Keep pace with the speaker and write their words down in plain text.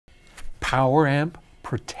power amp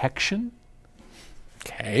protection?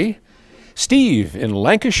 Okay. Steve in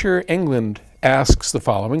Lancashire, England asks the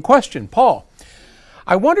following question. Paul,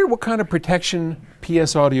 I wondered what kind of protection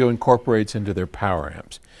PS Audio incorporates into their power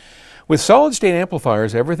amps. With solid-state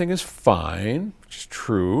amplifiers, everything is fine, which is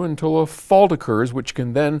true, until a fault occurs, which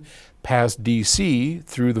can then pass DC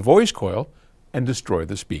through the voice coil and destroy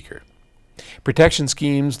the speaker. Protection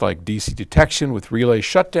schemes like DC detection with relay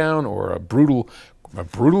shutdown or a brutal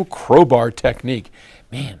crowbar technique.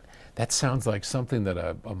 Man, that sounds like something that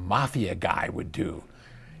a mafia guy would do.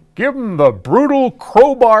 Give him the brutal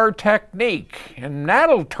crowbar technique, and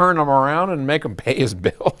that'll turn him around and make him pay his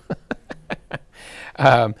bill.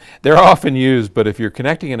 They're often used, but if you're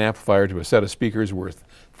connecting an amplifier to a set of speakers worth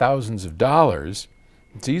thousands of dollars,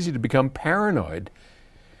 it's easy to become paranoid.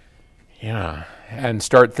 Yeah, and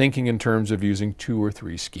start thinking in terms of using 2 or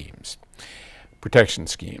 3 schemes. Protection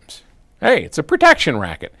schemes. Hey, it's a protection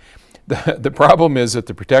racket. The problem is that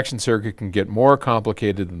the protection circuit can get more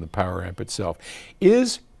complicated than the power amp itself.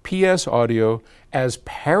 Is PS Audio as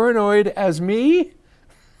paranoid as me?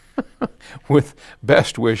 With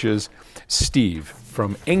best wishes, Steve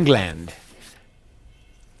from England.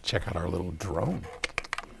 Check out our little drone.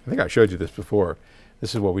 I think I showed you this before.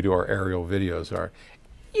 This is what we do our aerial videos are.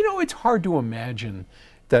 You know, it's hard to imagine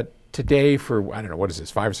that today for, I don't know, what is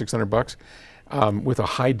this, $500 or $600? With a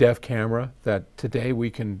high-def camera, that today we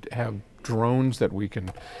can have drones that we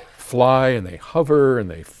can fly and they hover and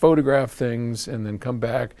they photograph things and then come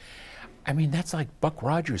back. I mean, that's like Buck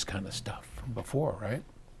Rogers kind of stuff from before, right?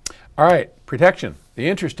 All right, protection, the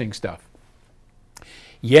interesting stuff.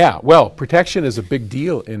 Yeah, well, protection is a big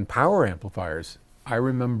deal in power amplifiers. I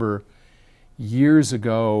remember years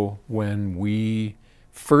ago when we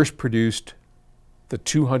first produced the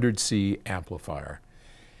 200C amplifier.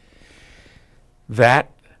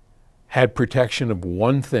 That had protection of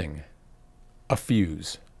one thing, a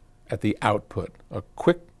fuse at the output, a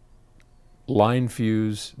quick line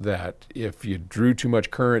fuse that if you drew too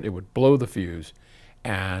much current, it would blow the fuse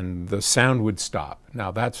and the sound would stop.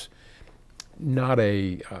 Now that's not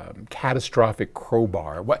a catastrophic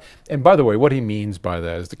crowbar. And by the way, what he means by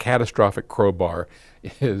that is the catastrophic crowbar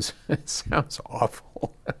is, it sounds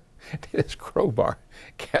awful, it is crowbar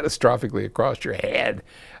catastrophically across your head.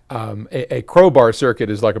 A crowbar circuit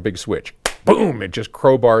is like a big switch. Boom, it just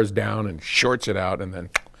crowbars down and shorts it out and then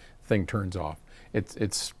thing turns off.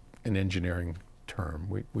 It's an engineering term.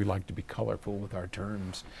 We like to be colorful with our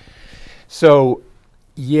terms. So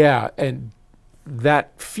yeah, and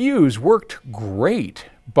that fuse worked great,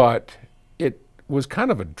 but it was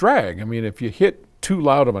kind of a drag. I mean, if you hit too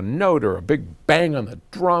loud of a note or a big bang on the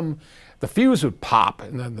drum, the fuse would pop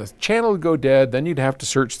and then the channel would go dead. Then you'd have to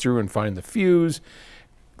search through and find the fuse,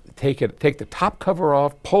 take the top cover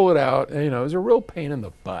off, pull it out. And, you know, it was a real pain in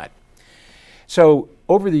the butt. So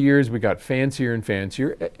over the years, we got fancier and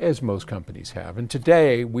fancier, as most companies have. And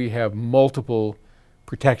today, we have multiple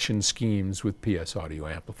protection schemes with PS Audio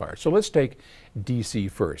amplifiers. So let's take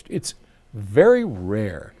DC first. It's very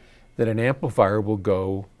rare that an amplifier will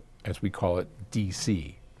go, as we call it,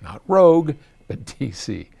 DC. Not rogue, but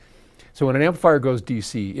DC. So when an amplifier goes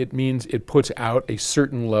DC, it means it puts out a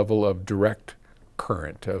certain level of direct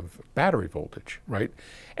current, of battery voltage, right?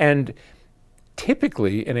 And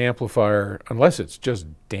typically an amplifier, unless it's just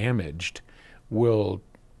damaged, will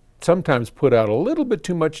sometimes put out a little bit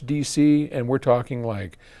too much DC, and we're talking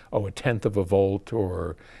like, oh, 1/10 of a volt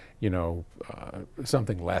or, you know,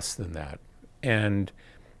 something less than that. And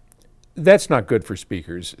that's not good for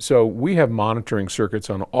speakers. So we have monitoring circuits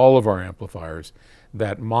on all of our amplifiers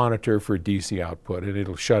that monitor for DC output, and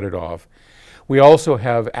it'll shut it off. We also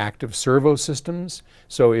have active servo systems.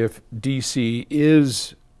 So if DC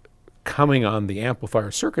is coming on the amplifier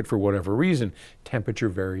circuit for whatever reason, temperature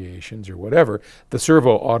variations or whatever, the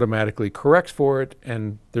servo automatically corrects for it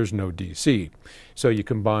and there's no DC. So you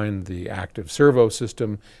combine the active servo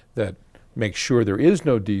system that makes sure there is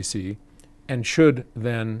no DC and should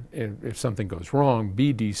then, if something goes wrong,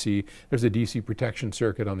 be DC. There's a DC protection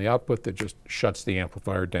circuit on the output that just shuts the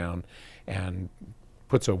amplifier down and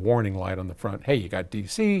puts a warning light on the front. Hey, you got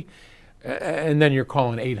DC. And then you're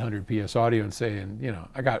calling 800 PS Audio and saying, you know,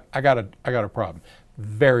 I got a problem.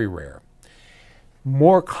 Very rare.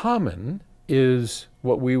 More common is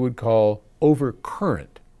what we would call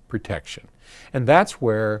overcurrent protection. And that's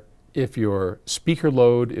where if your speaker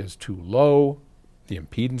load is too low, the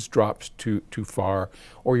impedance drops too far,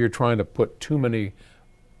 or you're trying to put too many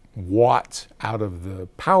watts out of the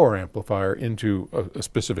power amplifier into a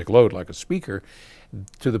specific load like a speaker,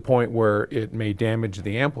 to the point where it may damage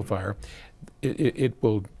the amplifier, it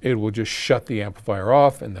will just shut the amplifier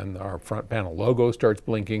off, and then our front panel logo starts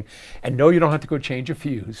blinking. And no, you don't have to go change a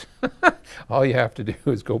fuse. All you have to do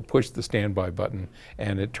is go push the standby button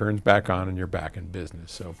and it turns back on and you're back in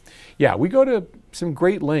business. So yeah, we go to some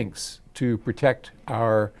great lengths to protect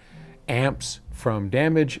our amps from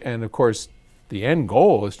damage, and of course the end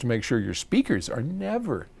goal is to make sure your speakers are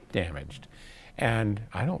never damaged. And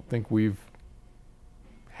I don't think we've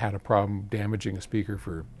had a problem damaging a speaker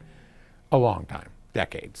for a long time,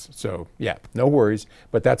 decades. So yeah, no worries,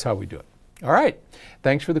 but that's how we do it. All right,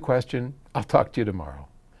 thanks for the question. I'll talk to you tomorrow.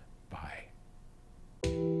 Bye.